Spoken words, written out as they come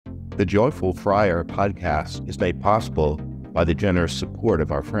The Joyful Friar podcast is made possible by the generous support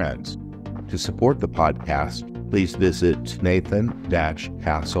of our friends. To support the podcast, please visit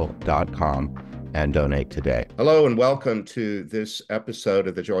nathan-castle.com and donate today. Hello and welcome to this episode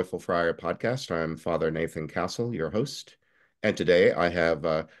of the Joyful Friar podcast. I'm Father Nathan Castle, your host. And today I have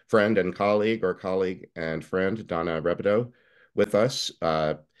a friend and colleague and friend, Donna Rebadow, with us.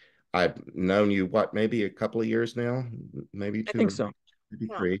 I've known you, maybe a couple of years now? Maybe two? I think so. Maybe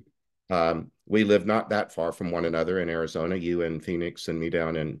three. We live not that far from one another in Arizona, you in Phoenix and me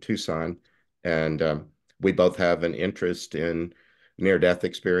down in Tucson. And we both have an interest in near-death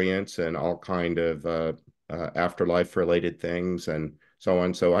experience and all kind of afterlife-related things and so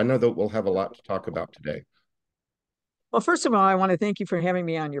on. So I know that we'll have a lot to talk about today. Well, first of all, I want to thank you for having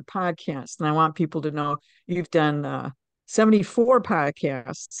me on your podcast. And I want people to know you've done 74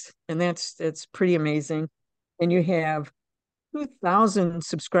 podcasts, and that's pretty amazing. And you have 2,000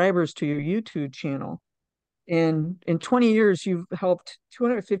 subscribers to your YouTube channel. And in 20 years, you've helped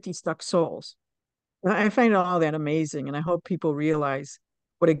 250 stuck souls. And I find all that amazing. And I hope people realize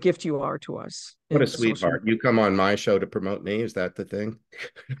what a gift you are to us. What a sweetheart. You come on my show to promote me. Is that the thing?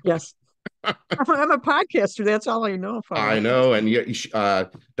 Yes. I'm a podcaster. That's all I know. I know. And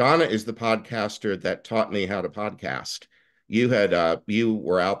Donna is the podcaster that taught me how to podcast. You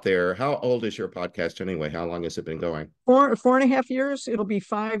were out there. How old is your podcast anyway? How long has it been going? 4.5 years. It'll be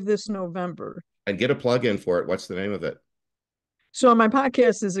 5 this November. And get a plug in for it. What's the name of it? So my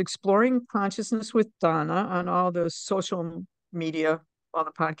podcast is Exploring Consciousness with Donna on all the social media, all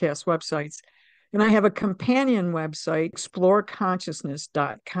the podcast websites. And I have a companion website,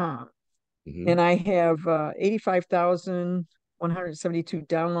 exploreconsciousness.com. Mm-hmm. And I have 85,172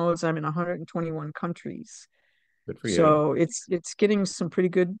 downloads. I'm in 121 countries. Good for you. So it's getting some pretty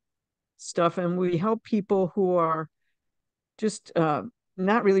good stuff. And we help people who are just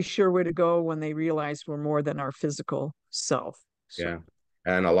not really sure where to go when they realize we're more than our physical self. So. Yeah.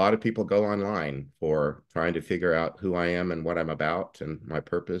 And a lot of people go online for trying to figure out who I am and what I'm about and my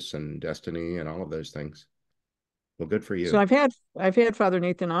purpose and destiny and all of those things. Well, good for you. So I've had Father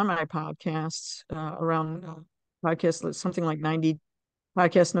Nathan on my podcasts around something like 90,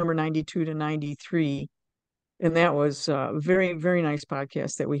 podcast number 92 to 93. And that was a very, very nice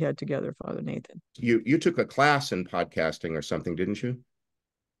podcast that we had together, Father Nathan. You took a class in podcasting or something, didn't you?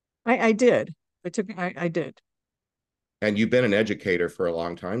 I did. I did. And you've been an educator for a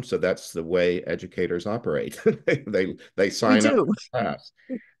long time, so that's the way educators operate. they sign up for class.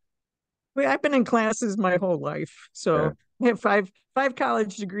 I've been in classes my whole life, so yeah. I have five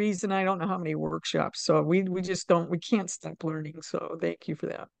college degrees, and I don't know how many workshops. So we can't stop learning. So thank you for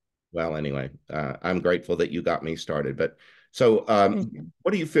that. Well, anyway, I'm grateful that you got me started. But so,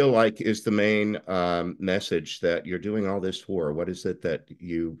 what do you feel like is the main message that you're doing all this for? What is it that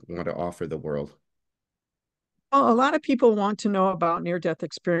you want to offer the world? Well, a lot of people want to know about near-death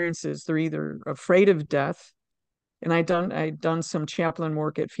experiences. They're either afraid of death, and I'd done some chaplain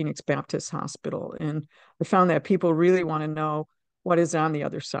work at Phoenix Baptist Hospital, and I found that people really want to know what is on the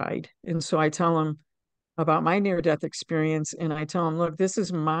other side. And so I tell them about my near-death experience, and I tell them, look, this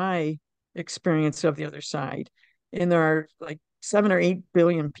is my experience of the other side. And there are like 7 or 8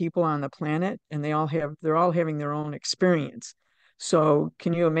 billion people on the planet, and they're all having their own experience. So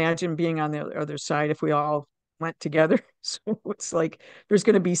can you imagine being on the other side if we all went together? So it's like there's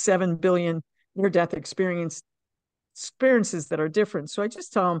going to be 7 billion near-death experiences that are different. So I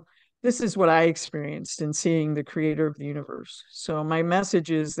just tell them, this is what I experienced in seeing the creator of the universe. So my message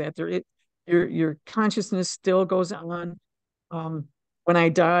is that your consciousness still goes on. When I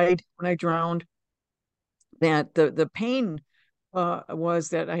drowned, that the pain was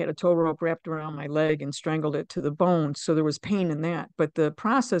that I had a tow rope wrapped around my leg and strangled it to the bone. So there was pain in that, but the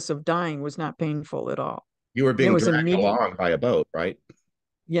process of dying was not painful at all. You were being dragged along by a boat, right?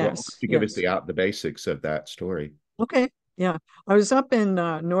 Yes. To give us the basics of that story. Okay. Yeah. I was up in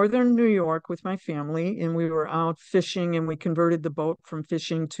northern New York with my family, and we were out fishing, and we converted the boat from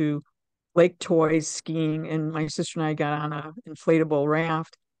fishing to lake toys, skiing, and my sister and I got on an inflatable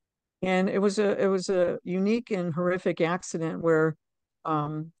raft. And it was a unique and horrific accident where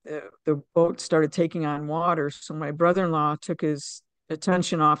the boat started taking on water. So my brother-in-law took his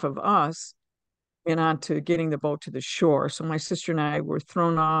attention off of us and onto getting the boat to the shore. So my sister and I were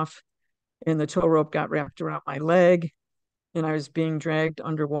thrown off, and the tow rope got wrapped around my leg, and I was being dragged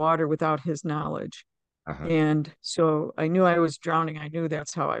underwater without his knowledge. Uh-huh. And so I knew I was drowning. I knew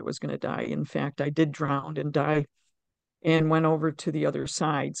that's how I was going to die. In fact, I did drown and die and went over to the other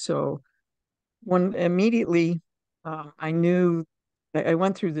side. So when immediately I knew I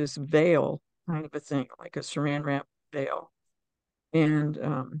went through this veil kind of a thing, like a saran wrap veil. And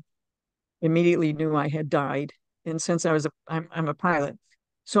immediately knew I had died. And since I'm a pilot,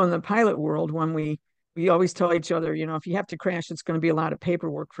 so in the pilot world, when we always tell each other, if you have to crash, it's going to be a lot of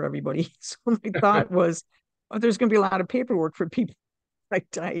paperwork for everybody. So my thought was, oh, there's going to be a lot of paperwork for people like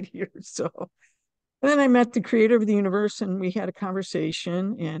died here. So and then I met the creator of the universe, and we had a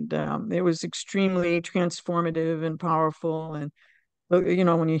conversation, and it was extremely transformative and powerful. And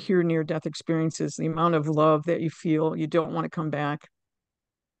when you hear near death experiences, the amount of love that you feel, you don't want to come back.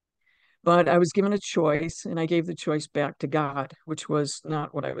 But I was given a choice, and I gave the choice back to God, which was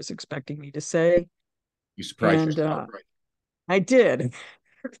not what I was expecting me to say. You surprised And yourself. I did.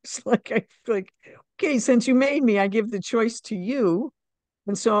 It's like, okay, since you made me, I give the choice to you.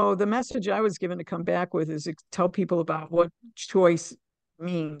 And so the message I was given to come back with is to tell people about what choice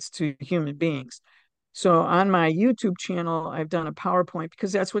means to human beings. So on my YouTube channel, I've done a PowerPoint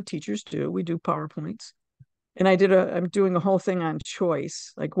because that's what teachers do. We do PowerPoints. And I'm doing a whole thing on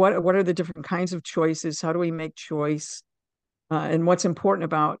choice. Like what are the different kinds of choices? How do we make choice? And what's important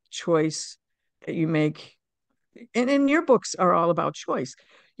about choice that you make? And your books are all about choice.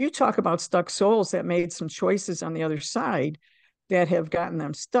 You talk about stuck souls that made some choices on the other side that have gotten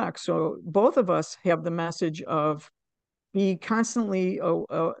them stuck. So both of us have the message of be constantly,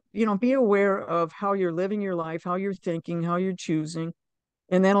 be aware of how you're living your life, how you're thinking, how you're choosing,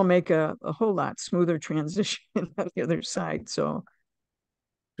 and that'll make a whole lot smoother transition on the other side. So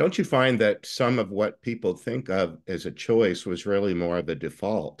Don't you find that some of what people think of as a choice was really more of a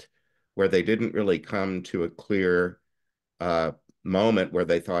default, where they didn't really come to a clear uh, moment where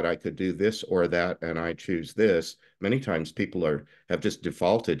they thought I could do this or that and I choose this? Many times people have just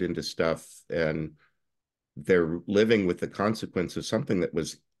defaulted into stuff and they're living with the consequence of something that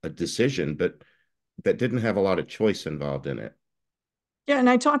was a decision, but that didn't have a lot of choice involved in it. yeah, and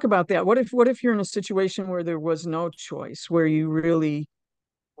I talk about that. What if you're in a situation where there was no choice, where you really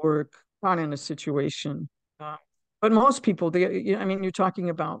were caught in a situation? Uh, but most people, I mean, you're talking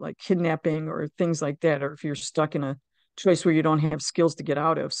about like kidnapping or things like that, or if you're stuck in a choice where you don't have skills to get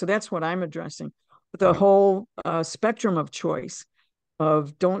out of. So that's what I'm addressing. The Right. whole spectrum of choice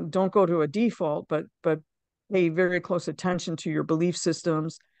of don't go to a default, but pay very close attention to your belief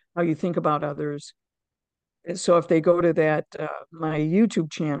systems, how you think about others. So if they go to that my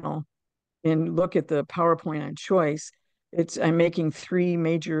YouTube channel and look at the PowerPoint on choice, I'm making three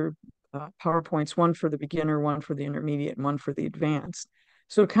major PowerPoints, one for the beginner, one for the intermediate, and one for the advanced.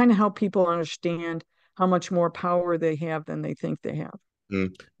 So to kind of help people understand how much more power they have than they think they have.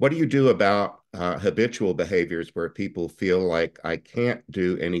 What do you do about habitual behaviors where people feel like I can't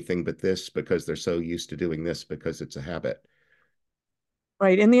do anything but this because they're so used to doing this because it's a habit?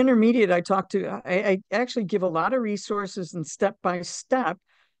 Right. In the intermediate, I actually give a lot of resources and step by step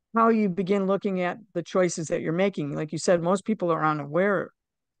how you begin looking at the choices that you're making. Like you said, most people are unaware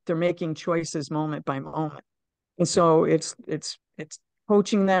they're making choices moment by moment. And so it's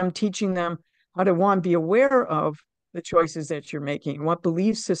coaching them, teaching them how to one, be aware of the choices that you're making, what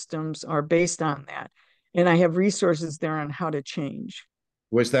belief systems are based on that. And I have resources there on how to change.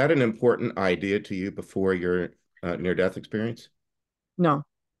 Was that an important idea to you before your near-death experience? No,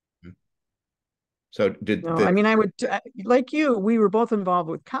 So did no. I mean, I would, like you, we were both involved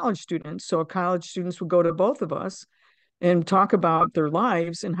with college students. So college students would go to both of us and talk about their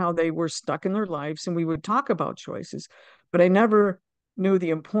lives and how they were stuck in their lives. And we would talk about choices. But I never knew the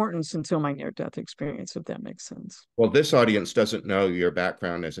importance until my near death experience, if that makes sense. well, this audience doesn't know your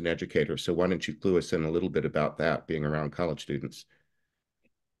background as an educator, so why don't you clue us in a little bit about that, being around college students?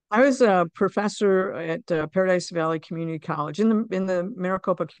 I was a professor at Paradise Valley Community College in the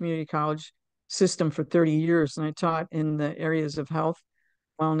Maricopa Community College system for 30 years, and I taught in the areas of health,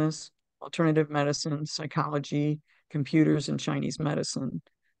 wellness, alternative medicine, psychology, computers, and Chinese medicine.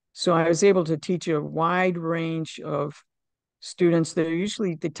 So I was able to teach a wide range of students. They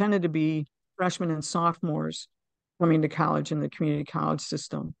tended to be freshmen and sophomores coming to college in the community college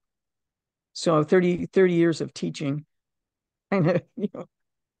system. So 30 years of teaching, kind of,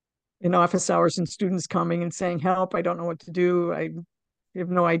 in office hours and students coming and saying, help, I don't know what to do. I have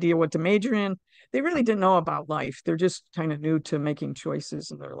no idea what to major in. They really didn't know about life. They're just kind of new to making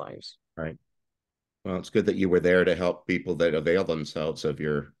choices in their lives. Right. Well, it's good that you were there to help people that avail themselves of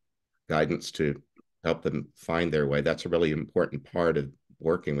your guidance to help them find their way. That's a really important part of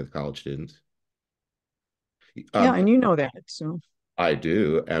working with college students. Yeah, Um, and you know that. So I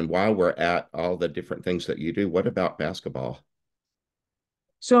do. And while we're at all the different things that you do, what about basketball?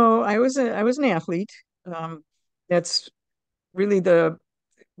 I was an athlete. That's really the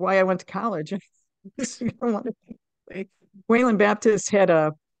why I went to college. I wanted to play. Wayland Baptist had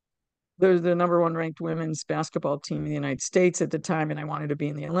a they're the number one ranked women's basketball team in the United States at the time, and I wanted to be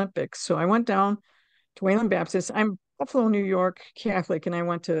in the Olympics. So I went down to Wayland Baptist. I'm Buffalo, New York Catholic, and I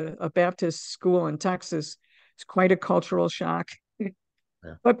went to a Baptist school in Texas. It's quite a cultural shock.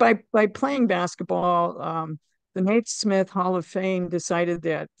 Yeah. But by playing basketball, the Naismith Hall of Fame decided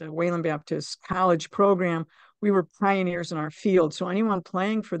that the Wayland Baptist College program, we were pioneers in our field. So anyone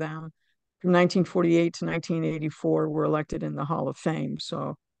playing for them from 1948 to 1984 were elected in the Hall of Fame.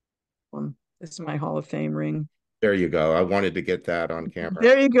 So this is my Hall of Fame ring. There you go. I wanted to get that on camera.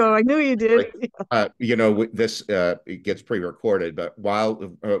 There you go. I knew you did. This it gets pre-recorded, but while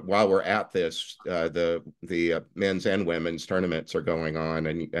we're at this, the men's and women's tournaments are going on,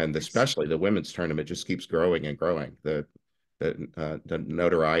 and especially the women's tournament just keeps growing and growing. The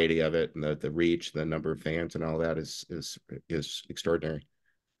notoriety of it and the reach, the number of fans, and all that is extraordinary.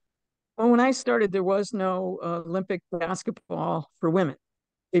 Well, when I started, there was no Olympic basketball for women.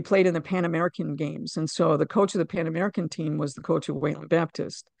 They played in the Pan American Games. And so the coach of the Pan American team was the coach of Wayland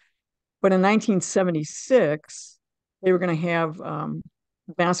Baptist. But in 1976, they were going to have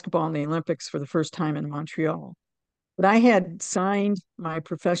basketball in the Olympics for the first time in Montreal. But I had signed my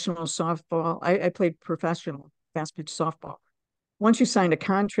professional softball. I played professional fast pitch softball. Once you signed a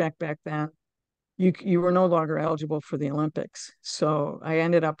contract back then, you were no longer eligible for the Olympics. So I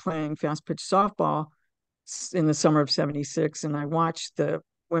ended up playing fast pitch softball in the summer of 76, and I watched the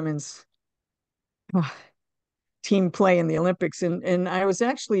women's team play in the Olympics. And I was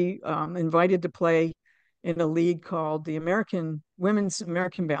actually invited to play in a league called the Women's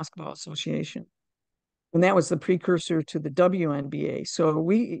American Basketball Association. And that was the precursor to the WNBA. So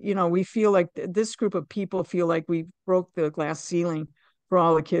we feel like this group of people feel like we broke the glass ceiling for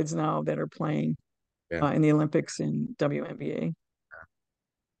all the kids now that are playing in the Olympics and WNBA.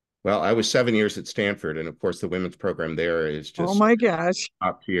 Well, I was 7 years at Stanford, and of course, the women's program there is just oh my gosh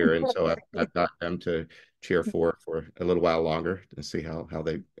top tier, and so I've got them to cheer for a little while longer to see how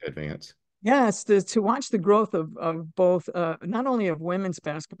they advance. Yes, to watch the growth of both, not only of women's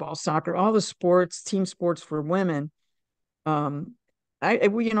basketball, soccer, all the sports, team sports for women. My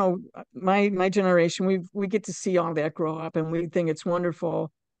generation, we get to see all that grow up, and we think it's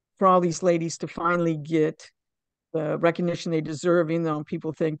wonderful for all these ladies to finally get the recognition they deserve, even though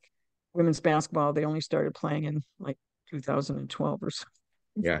people think women's basketball, they only started playing in like 2012 or something.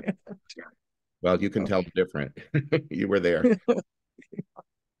 Yeah. Well, you can tell different. You were there.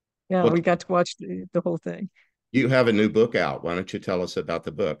 Yeah, well, we got to watch the whole thing. You have a new book out. Why don't you tell us about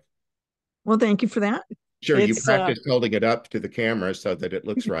the book? Well, thank you for that. Sure, you practiced holding it up to the camera so that it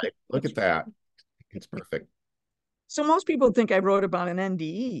looks right. Look at that. It's perfect. So most people think I wrote about an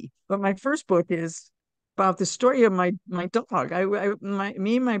NDE, but my first book is about the story of my dog.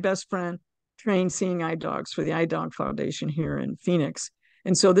 Me and my best friend trained seeing eye dogs for the Eye Dog Foundation here in Phoenix.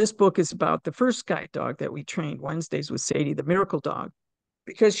 And so this book is about the first guide dog that we trained, Wednesdays with Sadie, the miracle dog,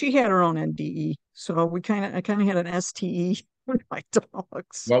 because she had her own NDE. So I kind of had an STE with my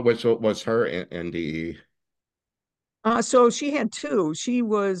dogs. What was her NDE? So she had two. She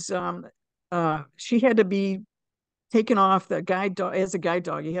had to be taken off the guide dog. As a guide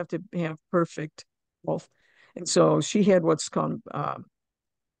dog, you have to have perfect health. And so she had what's called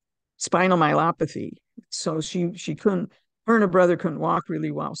spinal myelopathy. So she couldn't, her and her brother couldn't walk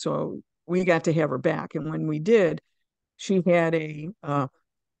really well. So we got to have her back. And when we did, she had a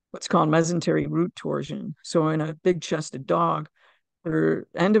what's called mesentery root torsion. So in a big chested dog, their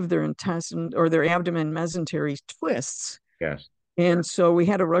end of their intestine or their abdomen mesentery twists. Yes. And so we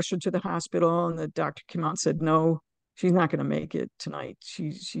had to rush her to the hospital, and the doctor came out and said, no, she's not going to make it tonight.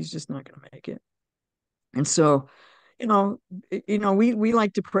 She's just not going to make it. And so, we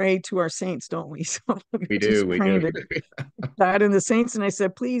like to pray to our saints, don't we? So we do. God and the saints. And I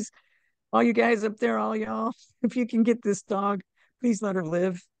said, please, all you guys up there, all y'all, if you can get this dog, please let her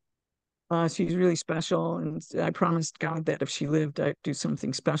live. She's really special. And I promised God that if she lived, I'd do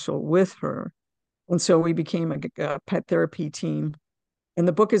something special with her. And so we became a pet therapy team. And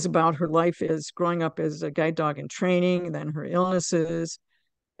the book is about her life as growing up as a guide dog in training, and then her illnesses,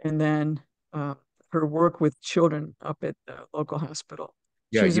 and then her work with children up at the local hospital.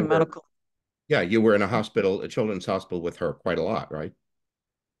 She was in medical. Yeah, you were in a children's hospital with her quite a lot, right?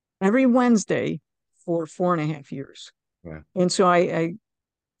 Every Wednesday for 4.5 years. Yeah. And so I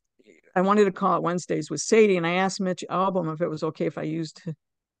wanted to call it Wednesdays with Sadie, and I asked Mitch Albom if it was okay if I used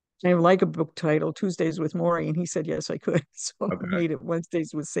kind of like a book title, Tuesdays with Maury, and he said yes, I could. So I made it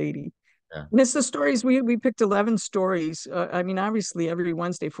Wednesdays with Sadie. Yeah. And it's the stories. We picked 11 stories. Obviously every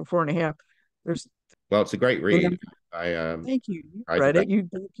Wednesday for 4.5. Well, it's a great read. Thank you. You read it.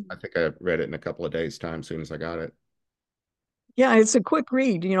 I think I read it in a couple of days' time as soon as I got it. Yeah, it's a quick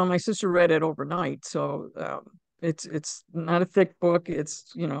read. My sister read it overnight, so it's not a thick book.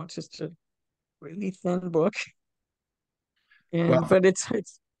 It's just a really thin book, Well, and but it's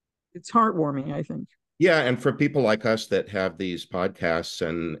heartwarming, I think. yeah, and for people like us that have these podcasts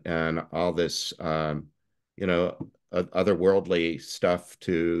and all this, you know, otherworldly stuff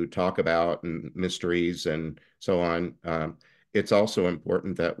to talk about and mysteries and so on, it's also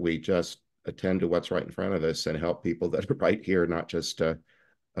important that we just attend to what's right in front of us and help people that are right here, not just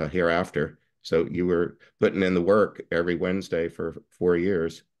hereafter. So you were putting in the work every Wednesday for 4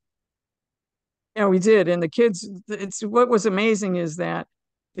 years. Yeah, we did. And the kids, it's what was amazing is that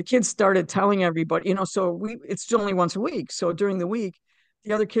the kids started telling everybody, so it's only once a week. So during the week,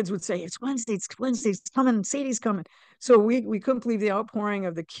 the other kids would say, it's Wednesday, it's coming, Sadie's coming. So we couldn't believe the outpouring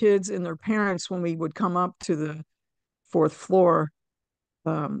of the kids and their parents when we would come up to the fourth floor.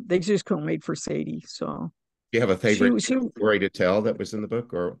 They just couldn't wait for Sadie. So Do you have a favorite she, story to tell that was in the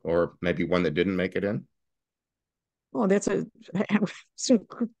book, or maybe one that didn't make it in? oh, that's a,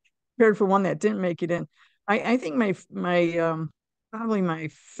 prepared for one that didn't make it in. I think my probably my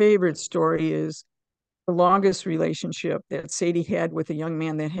favorite story is the longest relationship that Sadie had with a young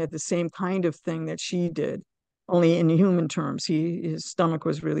man that had the same kind of thing that she did, only in human terms. His stomach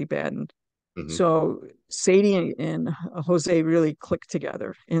was really bad, and Hmm. so Sadie and Jose really clicked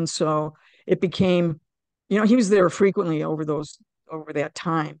together, and so it became, he was there frequently over that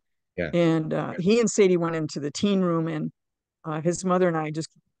time, Yeah. and he and Sadie went into the teen room, and his mother and I just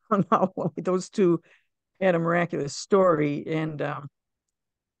found out those two had a miraculous story. And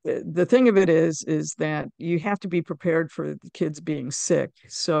the thing of it is that you have to be prepared for the kids being sick.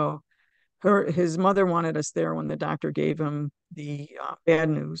 So his mother wanted us there when the doctor gave him the bad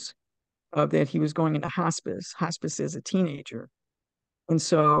news of that he was going into hospice as a teenager. And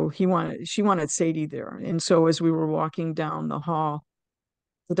so she wanted Sadie there. And so as we were walking down the hall,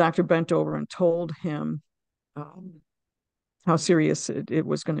 the doctor bent over and told him um, how serious it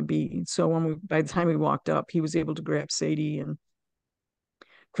was going to be. So by the time we walked up, he was able to grab Sadie and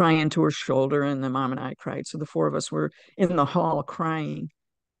cry into her shoulder, and the mom and I cried. So the four of us were in the hall crying.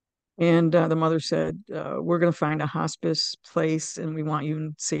 And the mother said, "We're going to find a hospice place, and we want you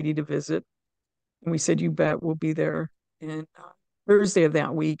and Sadie to visit." And we said, "You bet, we'll be there." And Thursday of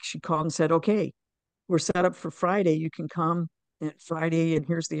that week, she called and said, "Okay, we're set up for Friday. You can come at Friday, and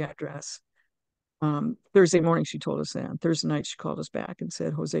here's the address." Thursday morning, she told us that. And Thursday night, she called us back and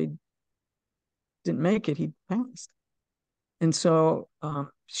said, "Jose didn't make it. He passed." And so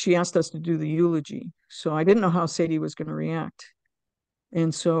she asked us to do the eulogy. So I didn't know how Sadie was going to react.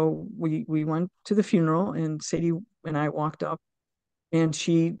 And so we went to the funeral, and Sadie and I walked up, and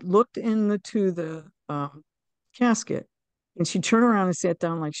she looked into the casket, and she turned around and sat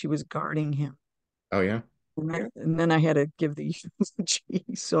down like she was guarding him. Oh yeah. And then I had to give the eulogy.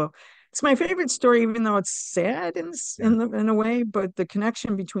 So it's my favorite story, even though it's sad Yeah. in a way. But the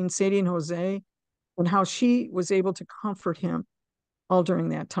connection between Sadie and Jose, and how she was able to comfort him all during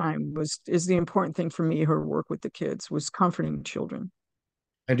that time, is the important thing for me. Her work with the kids was comforting children.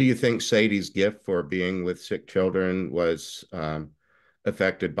 And do you think Sadie's gift for being with sick children was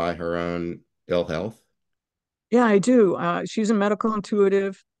affected by her own ill health? Yeah, I do. She's a medical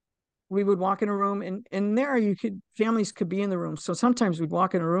intuitive. We would walk in a room, and there you could families could be in the room. So sometimes we'd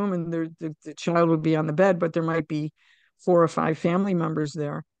walk in a room, and the child would be on the bed, but there might be four or five family members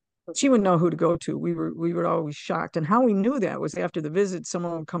there. But she would know who to go to. We were always shocked. And how we knew that was after the visit,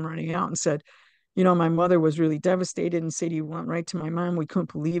 someone would come running out and said, my mother was really devastated, and Sadie went right to my mom. We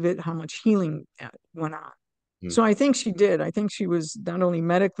couldn't believe it, how much healing that went on. Hmm. So I think she did. I think she was not only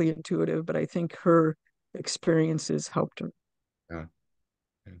medically intuitive, but I think her experiences helped her. Yeah.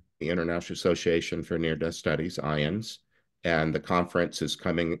 The International Association for Near-Death Studies, IANS, and the conference is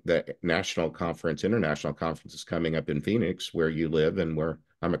coming, the national conference, international conference is coming up in Phoenix, where you live and where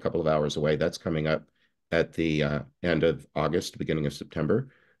I'm a couple of hours away. That's coming up at the end of August, beginning of September.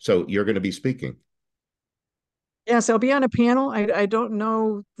 So you're going to be speaking. Yes, I'll be on a panel. I don't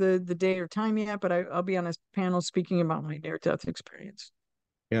know the day or time yet, but I'll be on a panel speaking about my near-death experience.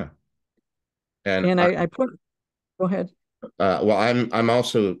 Yeah. And And I put, go ahead. well, I'm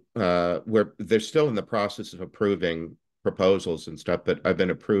also where they're still in the process of approving proposals and stuff, but I've been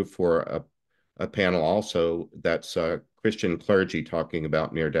approved for a panel also that's Christian clergy talking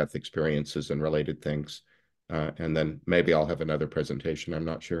about near-death experiences and related things. And then maybe I'll have another presentation. I'm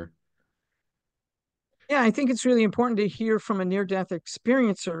not sure. Yeah, I think it's really important to hear from a near-death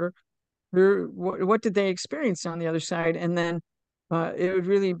experiencer. What did they experience on the other side? And then it would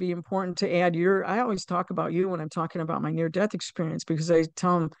really be important to add I always talk about you when I'm talking about my near-death experience, because I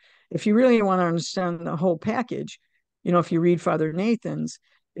tell them, if you really want to understand the whole package, if you read Father Nathan's,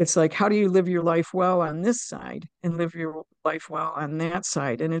 it's like, how do you live your life well on this side and live your life well on that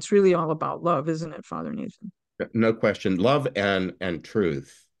side? And it's really all about love, isn't it, Father Nathan? No question. Love and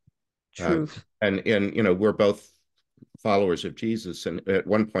truth. Uh, Truth. and we're both followers of Jesus. And at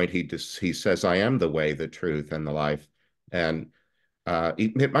one point he says, I am the way, the truth, and the life. And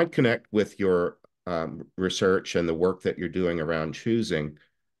it might connect with your research and the work that you're doing around choosing,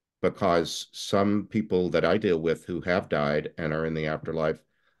 because some people that I deal with who have died and are in the afterlife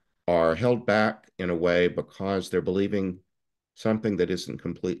are held back in a way because they're believing something that isn't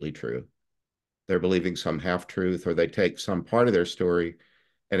completely true. They're believing some half truth, or they take some part of their story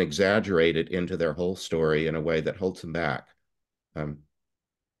and exaggerate it into their whole story in a way that holds them back. Um,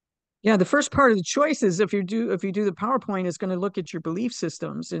 Yeah, the first part of the choice is, if you do the PowerPoint, is going to look at your belief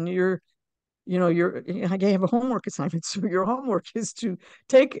systems, and I have a homework assignment. So your homework is to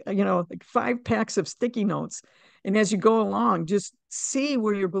take, like 5 packs of sticky notes. And as you go along, just see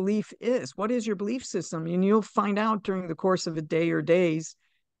where your belief is. What is your belief system? And you'll find out during the course of a day or days,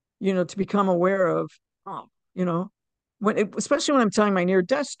 to become aware of, oh, you know, especially when I'm telling my near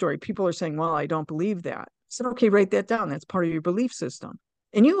death story, people are saying, well, I don't believe that. I said, okay, write that down. That's part of your belief system.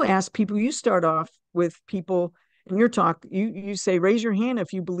 And you ask people, you start off with people in your talk, you say, raise your hand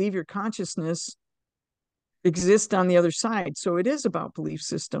if you believe your consciousness exists on the other side. So it is about belief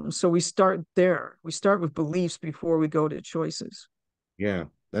systems. So we start there. We start with beliefs before we go to choices. yeah,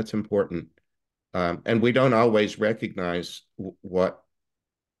 that's important. And we don't always recognize what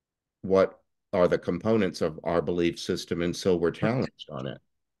are the components of our belief system until we're Right. challenged on it.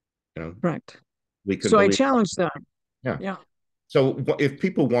 You know, Correct. we can So I believe. challenge them. Yeah. Yeah. So if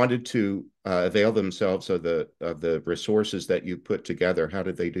people wanted to avail themselves of the resources that you put together, how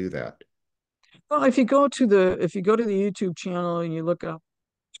did they do that? Well, if you go to the YouTube channel and you look up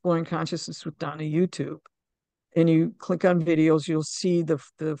Exploring Consciousness with Donna YouTube, and you click on videos, you'll see the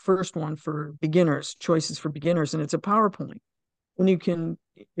first one for beginners, choices for beginners, and it's a PowerPoint. And you can,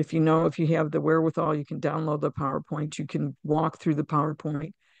 if you have the wherewithal, you can download the PowerPoint. You can walk through the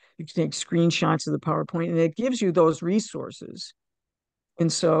PowerPoint. You can take screenshots of the PowerPoint, and it gives you those resources.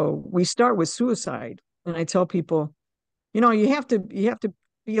 And so we start with suicide, and I tell people, you have to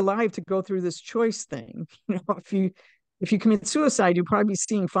be alive to go through this choice thing. If you commit suicide, you'll probably be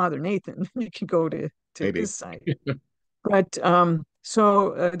seeing Father Nathan. You can go to Maybe. his side. But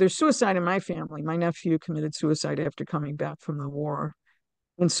there's suicide in my family. My nephew committed suicide after coming back from the war.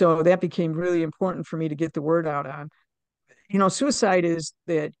 And so that became really important for me to get the word out on. Suicide is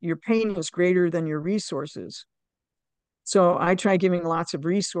that your pain is greater than your resources. So I try giving lots of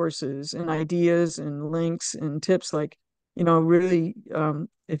resources and ideas and links and tips, like, really,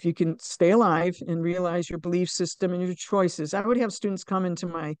 if you can stay alive and realize your belief system and your choices. I would have students come into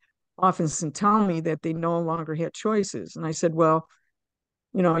my office and tell me that they no longer had choices. And I said, well,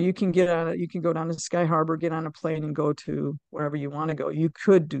 you can go down to Sky Harbor, get on a plane and go to wherever you want to go. You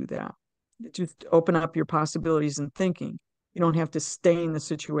could do that. Just open up your possibilities and thinking. You don't have to stay in the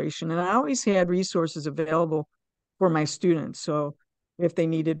situation. And I always had resources available for my students. So if they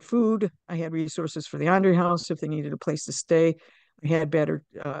needed food, I had resources for the Andre House. If they needed a place to stay, I had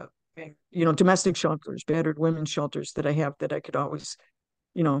domestic shelters, battered women's shelters that I have, that I could always,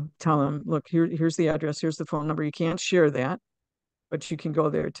 tell them, look, here's the address, here's the phone number. You can't share that, but you can go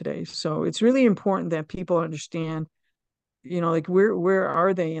there today. So it's really important that people understand, like, where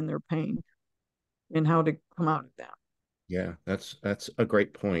are they in their pain and how to come out of that. Yeah, that's a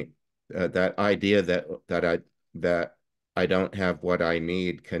great point. That idea that I don't have what I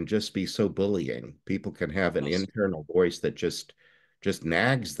need can just be so bullying. People can have an Yes. internal voice that just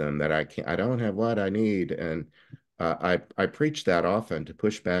nags them that I don't have what I need. And I preach that often to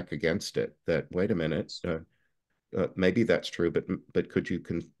push back against it. That wait a minute, maybe that's true, but could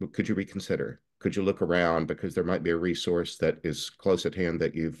you reconsider? Could you look around, because there might be a resource that is close at hand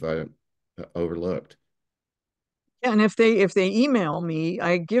that you've overlooked. Yeah, and if they email me,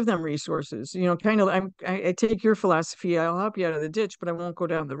 I give them resources. Kind of, I take your philosophy. I'll help you out of the ditch, but I won't go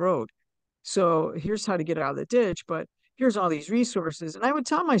down the road. So here's how to get out of the ditch, but here's all these resources. And I would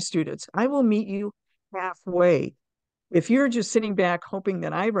tell my students, I will meet you halfway. If you're just sitting back hoping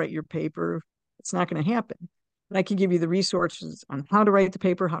that I write your paper, it's not going to happen. And I can give you the resources on how to write the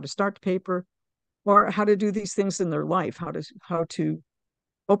paper, how to start the paper, or how to do these things in their life, how to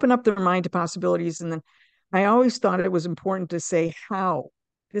open up their mind to possibilities. And then I always thought it was important to say how.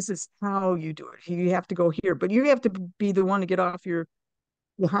 This is how you do it. You have to go here, but you have to be the one to get off your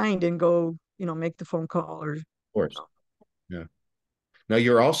behind and go, make the phone call or. Course. Yeah. Now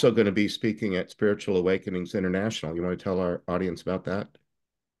you're also going to be speaking at Spiritual Awakenings International. You want to tell our audience about that?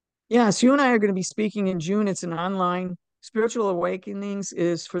 Yes, you and I are going to be speaking in June. It's an online spiritual awakenings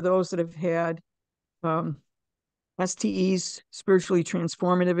is for those that have had um, STEs, spiritually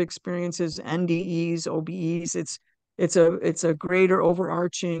transformative experiences, NDEs, OBEs. It's a greater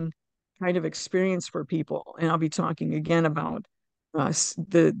overarching kind of experience for people. And I'll be talking again about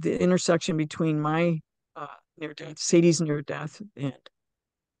the intersection between my uh, near death, Sadie's near death, and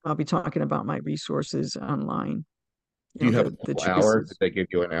I'll be talking about my resources online. Do you have a The couple hours? Did choices. they give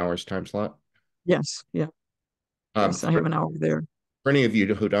you an hour's time slot? Yes, yeah, yes. I have For an hour there. any of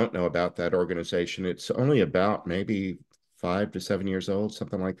you who don't know about that organization, it's only about maybe 5 to 7 years old,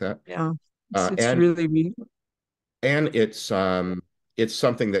 something like that. Yeah, Uh, it's and really and it's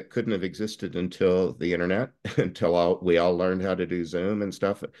something that couldn't have existed until the internet, until we all learned how to do Zoom and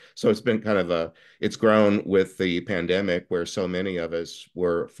stuff. So it's been kind of it's grown with the pandemic, where so many of us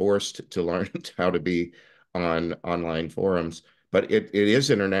were forced to learn how to be on online forums. But it is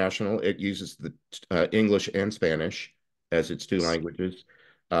international. It uses the English and Spanish as its two languages.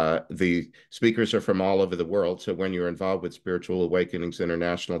 The speakers are from all over the world. So when you're involved with Spiritual Awakenings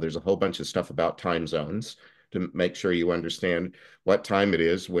International, there's a whole bunch of stuff about time zones to make sure you understand what time it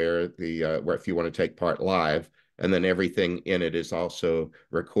is, where if you want to take part live, and then everything in it is also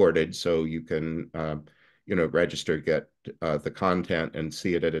recorded, so you can register, get the content, and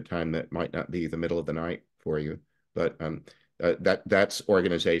see it at a time that might not be the middle of the night for you. But that's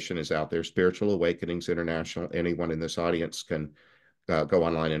organization is out there, Spiritual Awakenings International. Anyone in this audience can go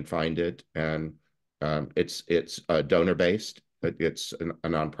online and find it, and it's donor based. It's a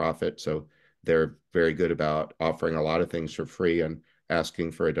nonprofit, so they're very good about offering a lot of things for free and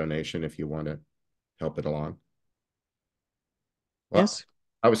asking for a donation if you want to help it along. Well, yes.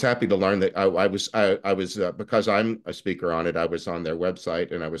 I was happy to learn that I was because I'm a speaker on it. I was on their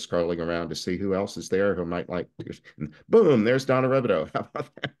website and I was scrolling around to see who else is there who might like to. And boom, there's Donna Rebadow. How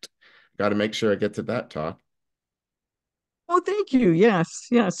about that? Got to make sure I get to that talk. Oh, thank you. Yes,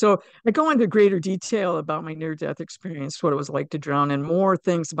 yeah. So I go into greater detail about my near-death experience, what it was like to drown, and more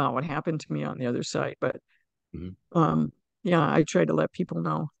things about what happened to me on the other side. But Mhm. um, yeah, I try to let people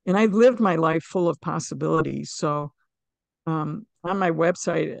know. And I lived my life full of possibilities. So on my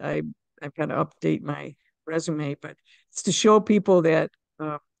website, I've got to update my resume, but it's to show people that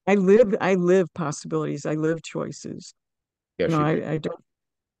uh, I live possibilities. I live choices. Yes, you do. I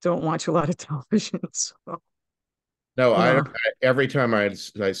don't watch a lot of television. So No, you know, every time I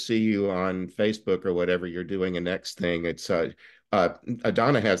see you on Facebook or whatever you're doing a next thing, it's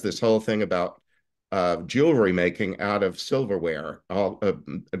Donna has this whole thing about jewelry making out of silverware, all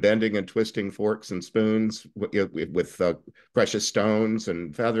bending and twisting forks and spoons with precious stones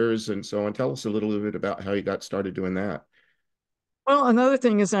and feathers and so on. Tell us a little bit about how you got started doing that. well, another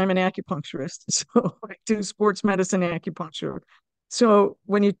thing is I'm an acupuncturist, so I do sports medicine acupuncture. So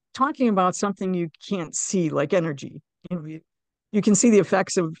when you're talking about something you can't see, like energy, you can see the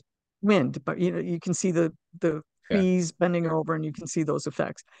effects of wind, but you can see the Yeah. trees bending over, and you can see those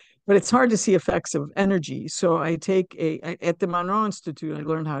effects. But it's hard to see effects of energy. So at the Monroe Institute, I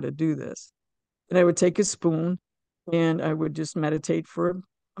learned how to do this. And I would take a spoon, and I would just meditate for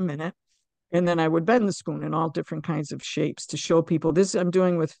a minute, and then I would bend the spoon in all different kinds of shapes to show people this I'm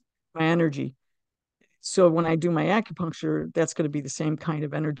doing with my energy. So when I do my acupuncture, that's going to be the same kind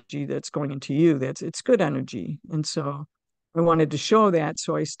of energy that's going into you. It's good energy. And so I wanted to show that.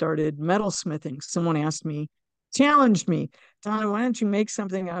 So I started metal smithing. Someone asked me, challenged me, Donna, why don't you make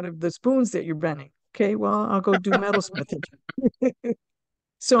something out of the spoons that you're bending? Okay, well, I'll go do metal smithing.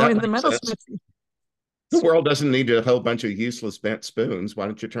 So That in the makes metal sense. smithing, The world doesn't need a whole bunch of useless bent spoons. Why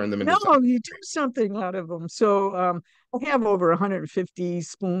don't you turn them no, into something? you do something out of them. So I have over 150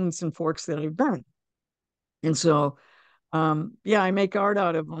 spoons and forks that I've done. And so, yeah, I make art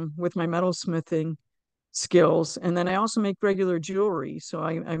out of them with my metalsmithing skills. And then I also make regular jewelry. So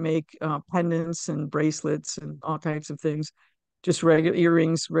I make pendants and bracelets and all types of things, just regular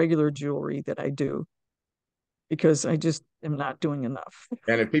earrings, regular jewelry that I do because I just am not doing enough.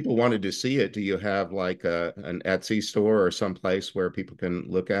 And if people wanted to see it, do you have like an Etsy store or some place where people can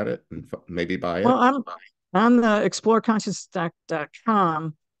look at it and maybe buy Well, it? I'm on the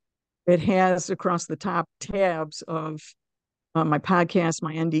exploreconsciousness.com. It has across the top tabs of my podcast,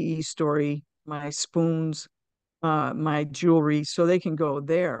 my NDE story, my spoons, my jewelry, so they can go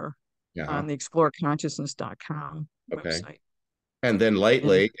there Yeah. on the exploreconsciousness.com Okay. website. And then And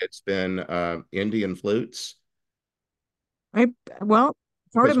lately, it's been Indian flutes I, well,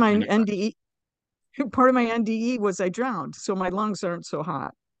 part of because my NDE, part of my NDE was I drowned, so my lungs aren't so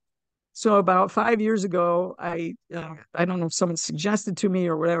hot. So about 5 years ago, I don't know if someone suggested to me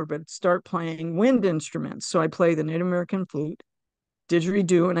or whatever, but start playing wind instruments. So I play the Native American flute,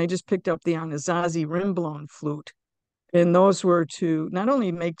 didgeridoo, and I just picked up the Anasazi rim blown flute. And those were to not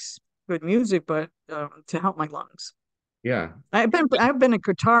only make good music, but to help my lungs. Yeah. I've been a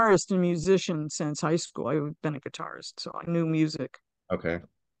guitarist and musician since high school. I've been a guitarist, so I knew music. Okay.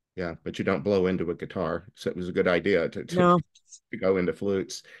 Yeah, but you don't blow into a guitar, so it was a good idea No, to go into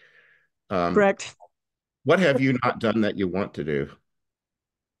flutes. Um, correct. what have you not done that you want to do?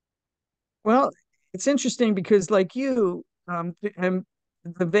 Well, it's interesting because, like you, the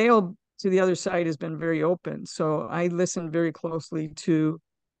veil to the other side has been very open. So I listen very closely to.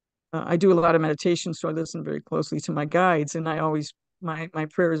 I do a lot of meditation, so I listen very closely to my guides, and I always my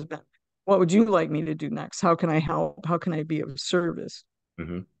prayer has been, "What would you like me to do next? How can I help? How can I be of service?"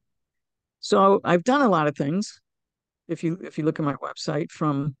 Hmm. So I've done a lot of things. If you look at my website,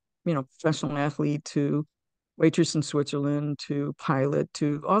 from professional athlete to waitress in Switzerland to pilot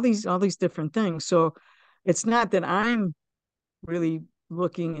to all these different things. So it's not that I'm really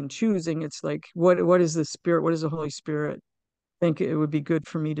looking and choosing. It's like what is the spirit? What does the Holy Spirit think it would be good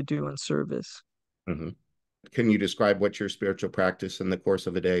for me to do in service? Hmm. Can you describe what your spiritual practice in the course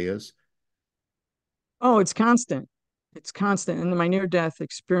of a day is? Oh, it's constant. It's constant. And my near death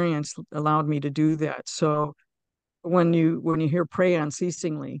experience allowed me to do that. So when you hear pray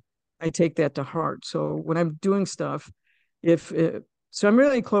unceasingly, I take that to heart. So when I'm doing stuff, if it, so I'm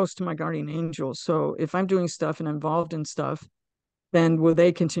really close to my guardian angels. So if I'm doing stuff and involved in stuff, then will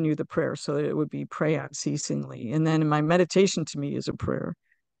they continue the prayer? So it would be pray unceasingly. And then my meditation to me is a prayer.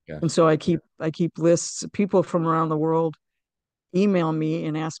 And Yes. so I keep lists. People from around the world email me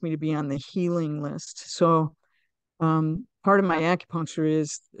and ask me to be on the healing list. So part of my acupuncture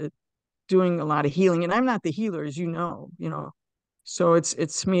is doing a lot of healing, and I'm not the healer, as you know. So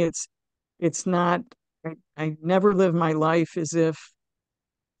it's me. It's not. I never live my life as if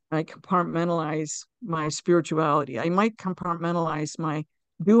I compartmentalize my spirituality. I might compartmentalize my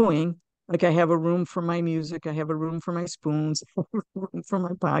doing. Like I have a room for my music, I have a room for my spoons, a room for my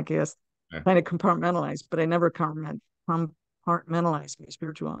podcast. Yeah. Kind of compartmentalize, but I never compartmentalize my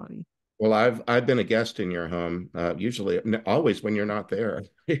spirituality. Well, I've been a guest in your home, usually, always when you're not there.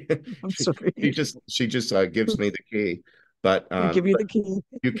 I'm She, sorry. she just gives me the key, but I give you the key.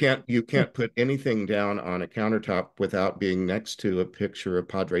 you can't put anything down on a countertop without being next to a picture of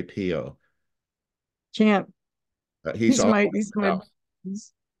Padre Pio. Can't. He's He's all my over he's the my house.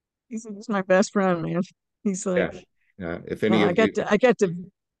 he's my best friend, man. He's Yeah, like, yeah. If any I of you, got to I got to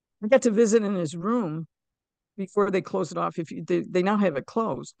I got to visit in his room before they close it off. If you, they now have it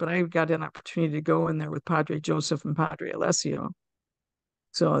closed, but I got an opportunity to go in there with Padre Joseph and Padre Alessio.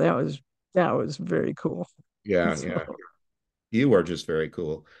 So that was very cool. yeah, So, yeah, you are just very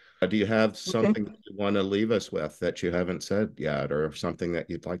cool. Do you have okay. something that you want to leave us with that you haven't said yet, or something that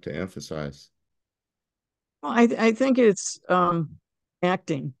you'd like to emphasize? Well, I think it's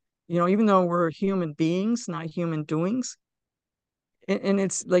acting. Even though we're human beings, not human doings, and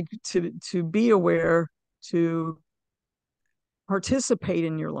it's like to be aware, to participate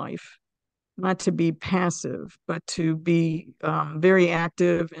in your life, not to be passive, but to be very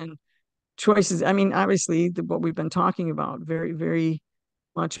active and choices. I mean, obviously, what we've been talking about, very, very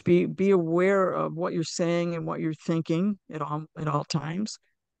much be aware of what you're saying and what you're thinking at all times.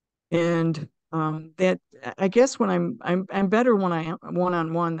 And that I guess when I'm better when I am one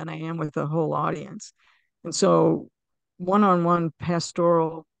on one than I am with the whole audience. And so one on one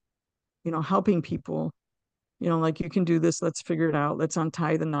pastoral, helping people, like you can do this, let's figure it out, let's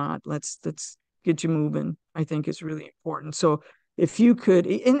untie the knot, let's get you moving, I think is really important. So if you could,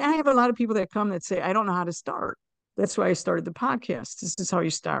 and I have a lot of people that come that say, I don't know how to start. That's why I started the podcast. This is how you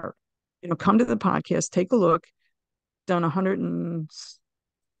start. Come to the podcast, take a look, done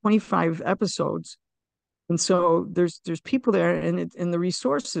 125 episodes. And so there's people there, and the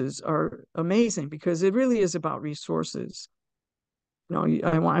resources are amazing because it really is about resources.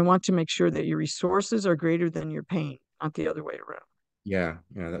 I want to make sure that your resources are greater than your pain, not the other way around. Yeah,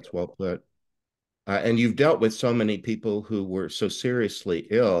 yeah, that's well put. And you've dealt with so many people who were so seriously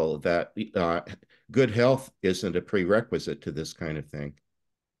ill that good health isn't a prerequisite to this kind of thing.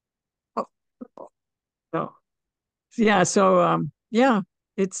 Oh, no. Yeah. So yeah,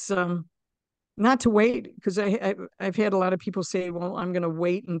 it's not to wait because I've had a lot of people say, well, I'm going to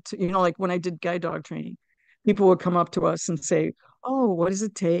wait until, like when I did guide dog training, people would come up to us and say, oh, what does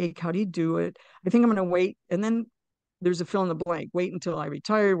it take? How do you do it? I think I'm going to wait. And then there's a fill in the blank. Wait until I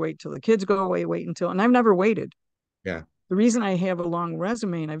retire, wait till the kids go away, wait until, and I've never waited. Yeah, The reason I have a long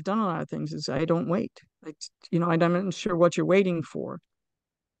resume and I've done a lot of things is I don't wait. I'm not sure what you're waiting for.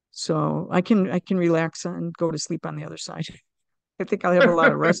 So I can relax and go to sleep on the other side. I think I'll have a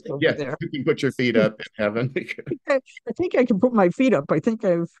lot of rest over Yeah, there. you can put your feet up in heaven. I think I can put my feet up. I think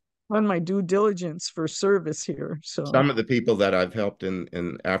I've done my due diligence for service here. So Some of the people that I've helped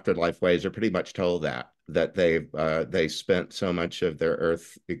in afterlife ways are pretty much told that they spent so much of their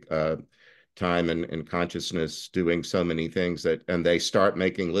earth time and consciousness doing so many things and they start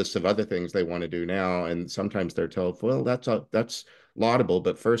making lists of other things they want to do now, and sometimes they're told, well, that's laudable,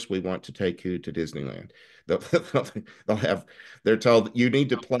 but first we want to take you to Disneyland. They're told you need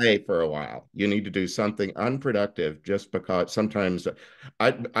to play for a while, you need to do something unproductive, just because sometimes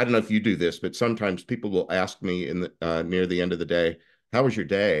I don't know if you do this, but sometimes people will ask me near the end of the day, how was your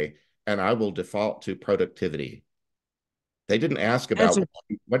day? And I will default to productivity. They didn't ask that's about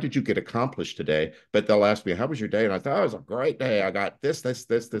what did you get accomplished today, but they'll ask me, how was your day? And I thought, oh, it was a great day. I got this, and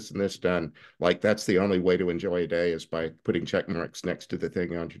this done. Like, that's the only way to enjoy a day, is by putting check marks next to the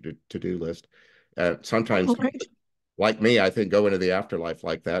thing on your to-do list. Sometimes, right. like me, I think, go into the afterlife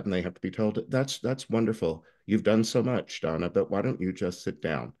like that, and they have to be told, that's wonderful. You've done so much, Donna, but why don't you just sit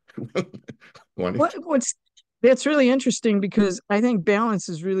down? What's That's really interesting because I think balance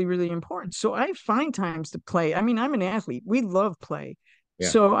is really, really important. So I find times to play. I mean, I'm an athlete. We love play. Yeah,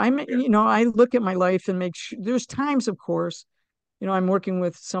 So I look at my life and make sure there's times, of course, I'm working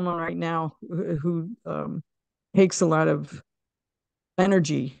with someone right now who takes a lot of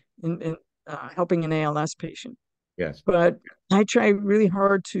energy in helping an ALS patient. yes, But I try really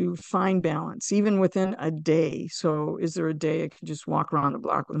hard to find balance, even within a day. So, is there a day I can just walk around the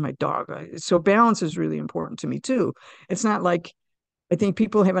block with my dog? So, balance is really important to me too. It's not like I think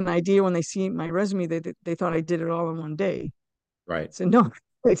people have an idea when they see my resume, they thought I did it all in one day. right. So, no,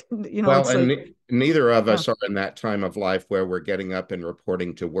 Well, it's like, neither of yeah, us are in that time of life where we're getting up and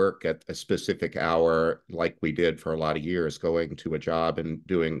reporting to work at a specific hour like we did for a lot of years, going to a job and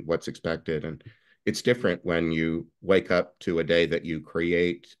doing what's expected. And it's different when you wake up to a day that you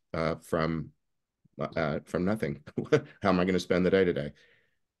create from nothing. How am I going to spend the day today?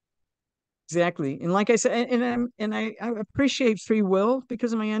 exactly. And like I said, I appreciate free will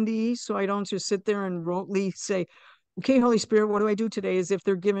because of my NDE. So I don't just sit there and rotely say, okay, Holy Spirit, what do I do today? As if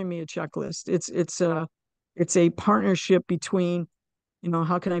they're giving me a checklist. It's a partnership between,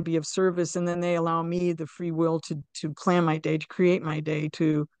 how can I be of service? And then they allow me the free will to plan my day, to create my day,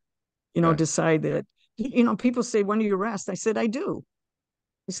 to, Yeah, decide that, people say, when do you rest? I said, I do.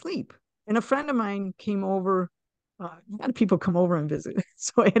 I sleep. And a friend of mine came over. A lot of people come over and visit.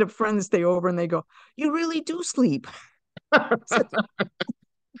 So I had a friend stay over and they go, you really do sleep. I said,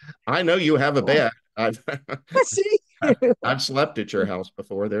 I know you have a well, bed. I've see, I've slept at your house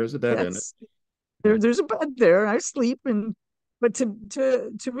before. There's a bed in it. that's Yeah, there's a bed there. I sleep. But to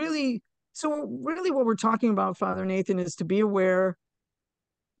really, so really what we're talking about, Father Nathan, is to be aware,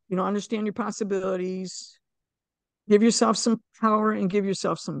 understand your possibilities, give yourself some power and give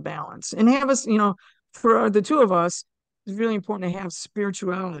yourself some balance, and have us, for the two of us, it's really important to have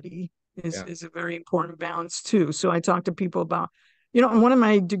spirituality is yeah, is a very important balance too. So I talk to people about, and one of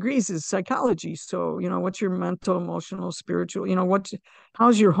my degrees is psychology. So, what's your mental, emotional, spiritual,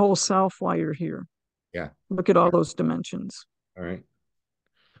 how's your whole self while you're here? yeah. Look at all those dimensions. All right.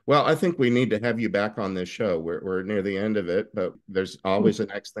 Well, I think we need to have you back on this show. We're near the end of it, but there's always a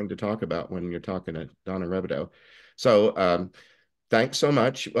next thing to talk about when you're talking to Donna Rebadow. So thanks so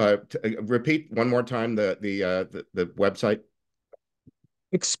much. Repeat one more time the website.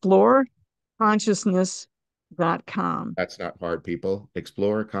 Exploreconsciousness.com. That's not hard, people.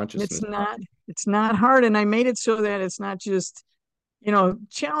 Explore It's consciousness. not, it's not hard. And I made it so that it's not just,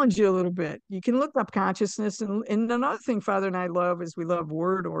 challenge you a little bit. You can look up consciousness. And another thing Father and I love is we love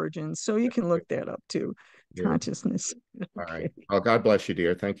word origins. So you can look that up too. Beautiful. Consciousness. All right. Okay. Well, God bless you,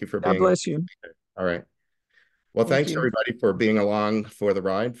 dear. Thank you for God being. bless you. All right. Well, Thank thanks you. everybody for being along for the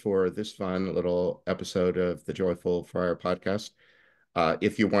ride for this fun little episode of the Joyful Friar podcast.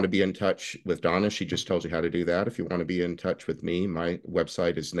 If you want to be in touch with Donna, she just told you how to do that. If you want to be in touch with me, my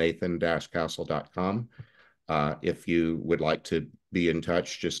website is nathan-castle.com. If you would like to be in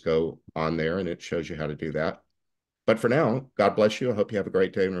touch, just go on there and it shows you how to do that. But for now, God bless you. I hope you have a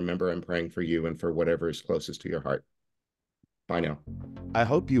great day. And remember, I'm praying for you and for whatever is closest to your heart. Bye now. I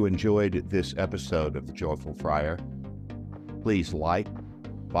hope you enjoyed this episode of The Joyful Friar. Please like,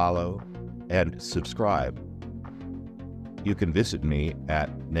 follow, and subscribe. You can visit me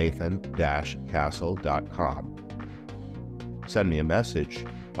at nathan-castle.com. Send me a message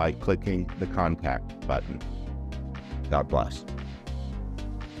by clicking the contact button. God bless.